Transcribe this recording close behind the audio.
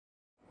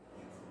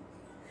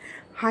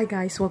Hi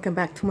guys, welcome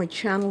back to my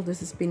channel.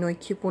 This is Pinoy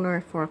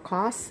Couponer for a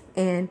Cause,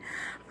 and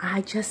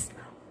I just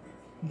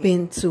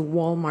been to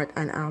Walmart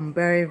and I'm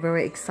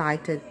very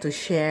excited to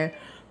share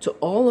to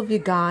all of you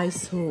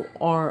guys who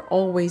are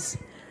always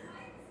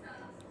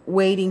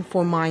waiting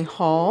for my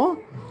haul.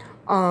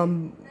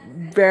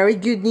 Very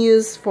good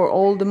news for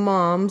all the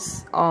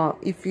moms.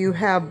 If you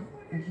have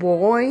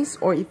boys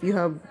or if you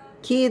have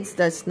kids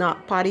that's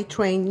not potty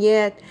trained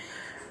yet,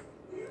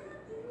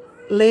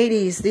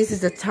 ladies, this is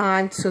the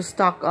time to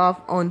stock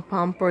up on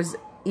Pampers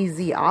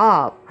Easy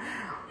Up.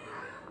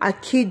 I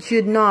kid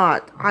you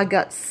not, I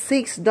got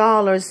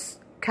 $6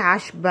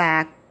 cash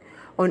back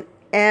on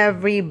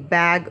every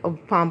bag of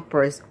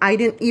Pampers. I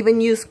didn't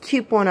even use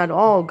coupon at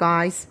all,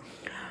 guys.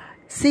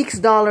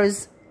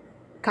 $6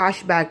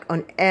 cash back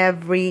on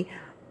every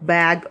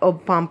bag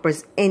of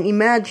Pampers. And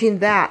imagine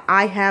that,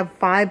 I have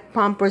 5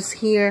 Pampers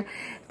here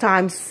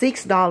times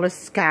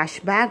 $6 cash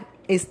back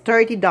is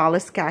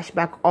 $30 cash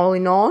back all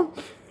in all.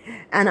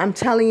 And I'm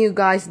telling you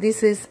guys,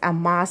 this is a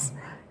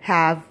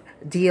must-have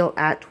deal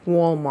at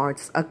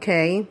Walmart's,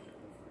 okay?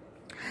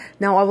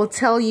 Now I will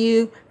tell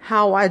you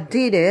how I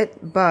did it,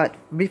 but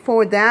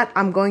before that,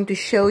 I'm going to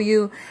show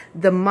you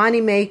the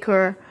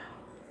moneymaker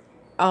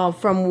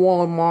from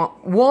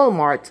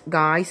Walmart,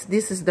 guys.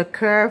 This is the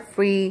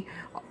carefree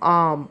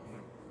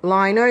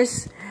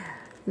liners.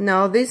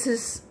 Now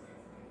these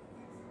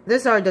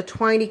are the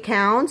 20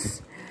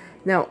 counts.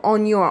 Now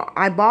on your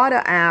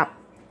Ibotta app,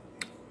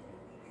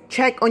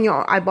 check on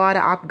your Ibotta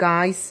app,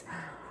 guys.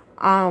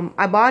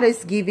 Ibotta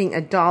is giving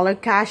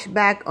 $1 cash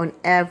back on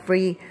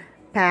every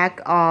pack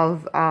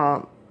of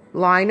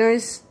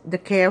liners, the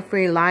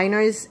carefree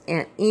liners,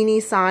 and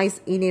any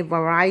size, any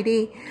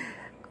variety.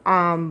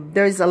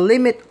 There's a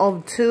limit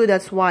of 2,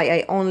 that's why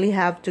I only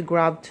have to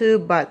grab 2,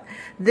 but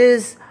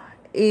this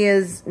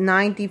is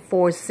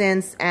 94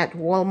 cents at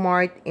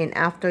Walmart, and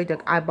after the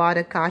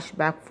Ibotta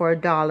cashback for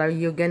 $1,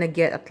 you're gonna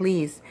get at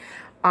least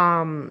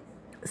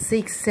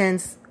 6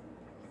 cents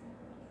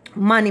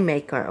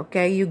moneymaker.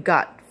 Okay, you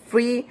got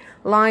free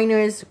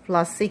liners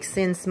plus 6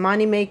 cents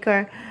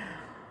moneymaker.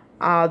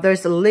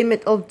 There's a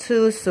limit of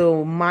 2,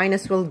 so might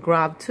as well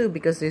grab 2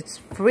 because it's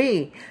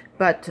free.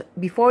 But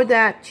before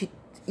that,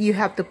 you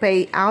have to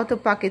pay out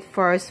of pocket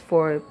first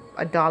for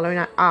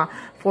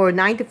for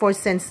 94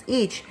 cents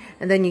each,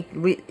 and then you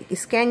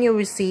scan your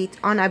receipt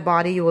on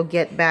Ibotta. You will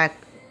get back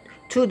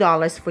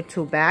 $2 for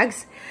 2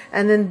 bags.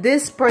 And then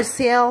this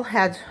persil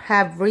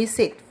have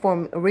reset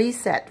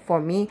for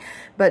me,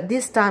 but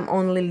this time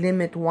only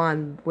limit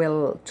 1.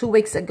 Well, 2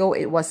 weeks ago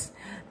it was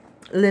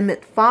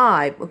limit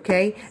 5.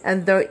 Okay,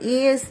 and there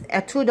is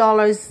a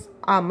 $2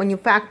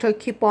 manufacturer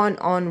coupon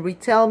on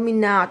Retail Me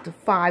Not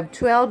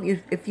 512.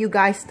 If you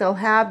guys still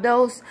have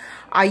those,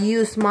 I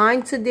used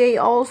mine today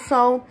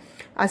also.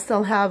 I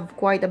still have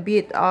quite a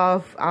bit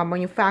of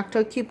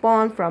manufacturer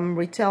coupon from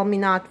Retail Me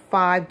Not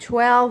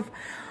 512.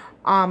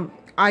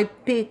 I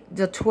picked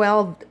the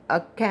 12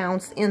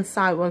 counts.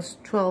 Inside was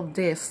 12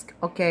 discs.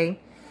 Okay,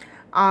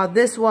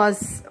 this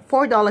was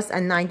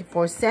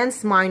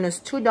 $4.94 minus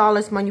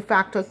 $2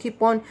 manufacturer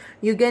coupon.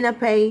 You're gonna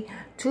pay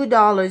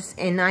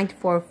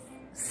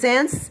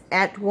 $2.94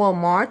 at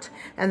Walmart,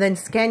 and then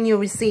scan your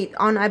receipt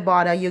on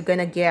Ibotta. You're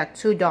gonna get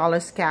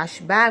 $2 cash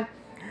back,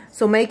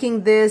 so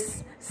making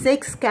this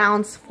 6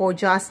 counts for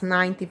just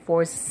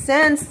 94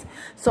 cents.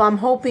 So I'm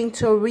hoping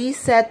to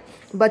reset,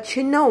 but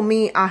you know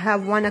me, I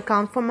have 1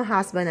 account for my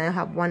husband and I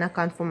have 1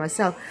 account for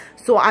myself,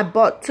 so I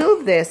bought 2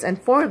 of this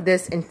and 4 of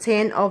this and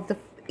 10 of the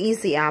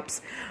Easy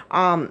Apps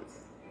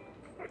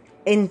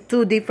in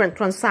 2 different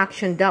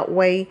transactions. That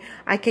way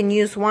I can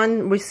use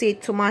 1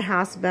 receipt to my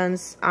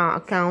husband's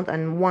account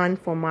and 1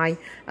 for my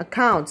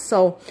account.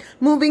 So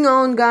moving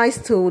on, guys,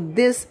 to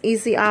this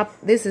Easy App.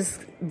 This is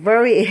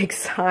very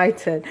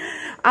excited.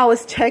 I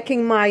was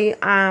checking my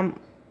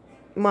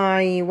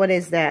what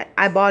is that,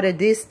 I bought it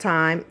this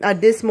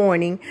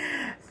morning,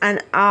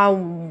 and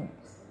I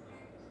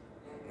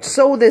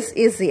saw this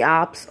Easy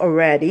Apps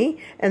already.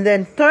 And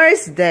then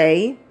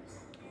Thursday,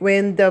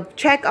 when the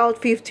checkout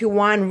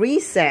 51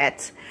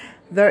 reset,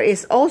 there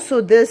is also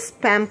this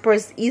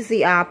Pampers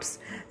Easy Apps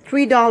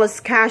 $3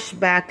 cash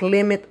back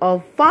limit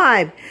of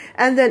 5.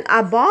 And then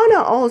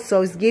Ibotta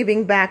also is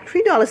giving back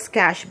 $3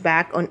 cash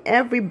back on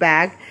every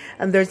bag,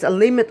 and there's a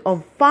limit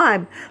of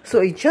 5.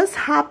 So it just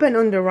happened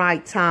on the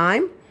right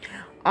time.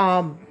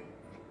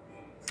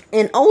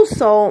 And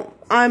also,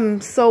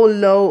 I'm so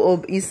low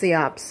of Easy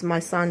Apps. My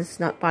son is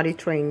not potty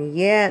trained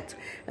yet,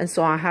 and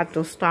so I have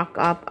to stock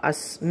up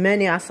as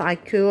many as I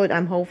could.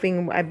 I'm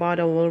hoping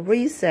Ibotta will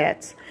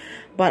reset,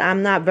 but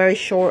I'm not very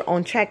sure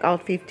on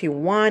checkout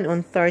 51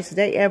 on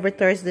Thursday. Every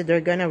Thursday they're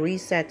gonna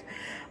reset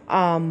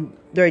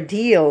their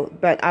deal,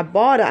 but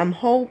Ibotta, I'm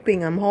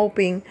hoping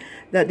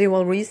that they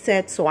will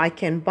reset so I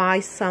can buy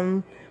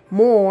some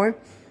more.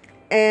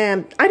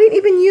 And I didn't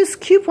even use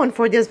coupon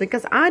for this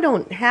because I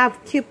don't have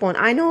coupon.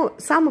 I know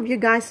some of you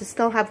guys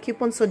still have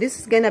coupons, so this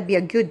is gonna be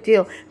a good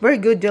deal, very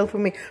good deal for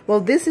me. Well,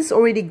 this is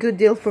already good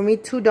deal for me,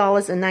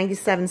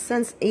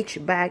 $2.97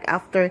 each bag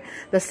after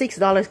the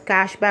 $6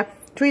 cash back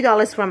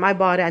 $3 from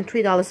Ibotta and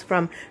 $3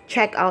 from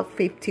Checkout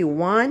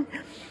 51.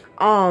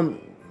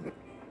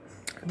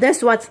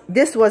 This was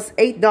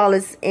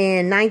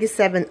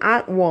 $8.97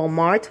 at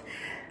Walmart.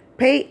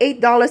 Pay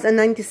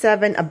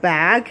 $8.97 a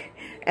bag,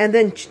 and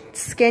then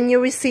scan your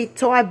receipt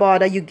to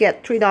Ibotta. You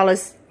get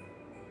 $3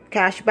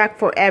 cash back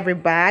for every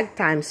bag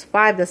times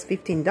 5. That's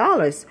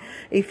 $15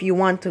 if you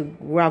want to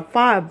grab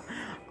 5.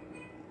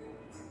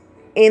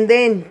 And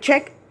then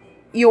check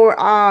your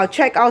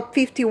Checkout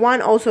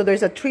 51. Also,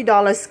 there's a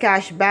 $3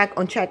 cash back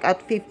on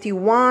Checkout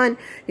 51.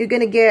 You're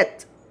gonna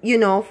get, you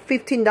know,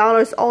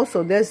 $15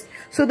 also.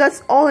 So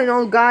that's all in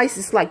all, guys.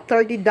 It's like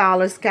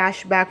 $30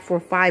 cash back for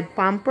 5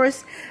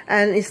 Pampers,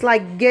 and it's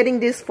like getting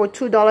this for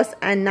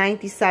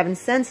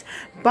 $2.97.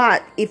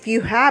 But if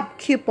you have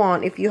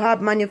coupon, if you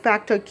have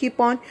manufacturer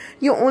coupon,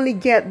 you only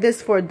get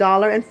this for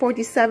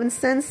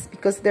 $1.47,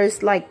 because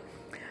there's like,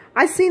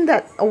 I seen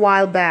that a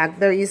while back.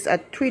 There is a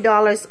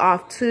 $3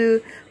 off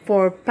too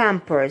for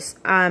Pampers.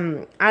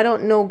 I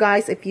don't know,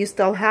 guys, if you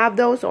still have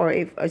those or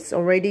if it's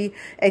already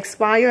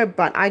expired,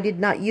 but I did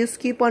not use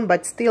coupon,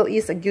 but still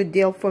is a good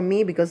deal for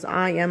me because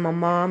I am a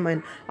mom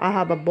and I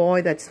have a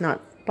boy that's not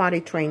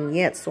potty trained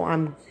yet. So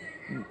I'm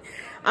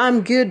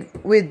good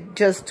with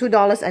just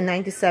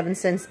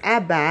 $2.97 a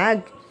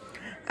bag.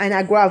 And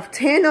I grabbed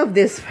 10 of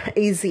these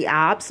easy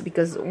apps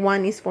because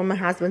one is for my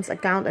husband's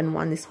account and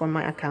one is for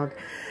my account.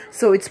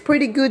 So it's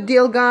pretty good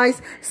deal,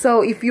 guys.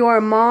 So if you are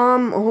a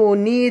mom who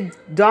needs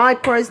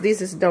diapers,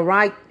 this is the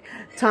right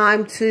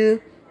time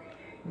to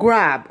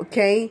grab,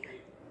 okay?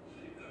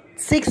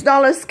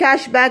 $6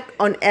 cash back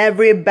on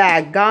every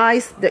bag,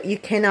 guys. That you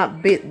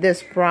cannot beat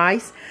this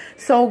price.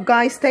 So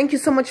guys, thank you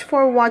so much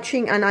for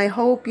watching, and I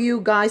hope you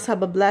guys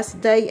have a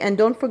blessed day, and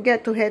don't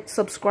forget to hit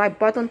subscribe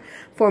button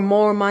for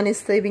more money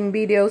saving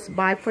videos.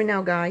 Bye for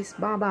now, guys.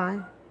 Bye bye.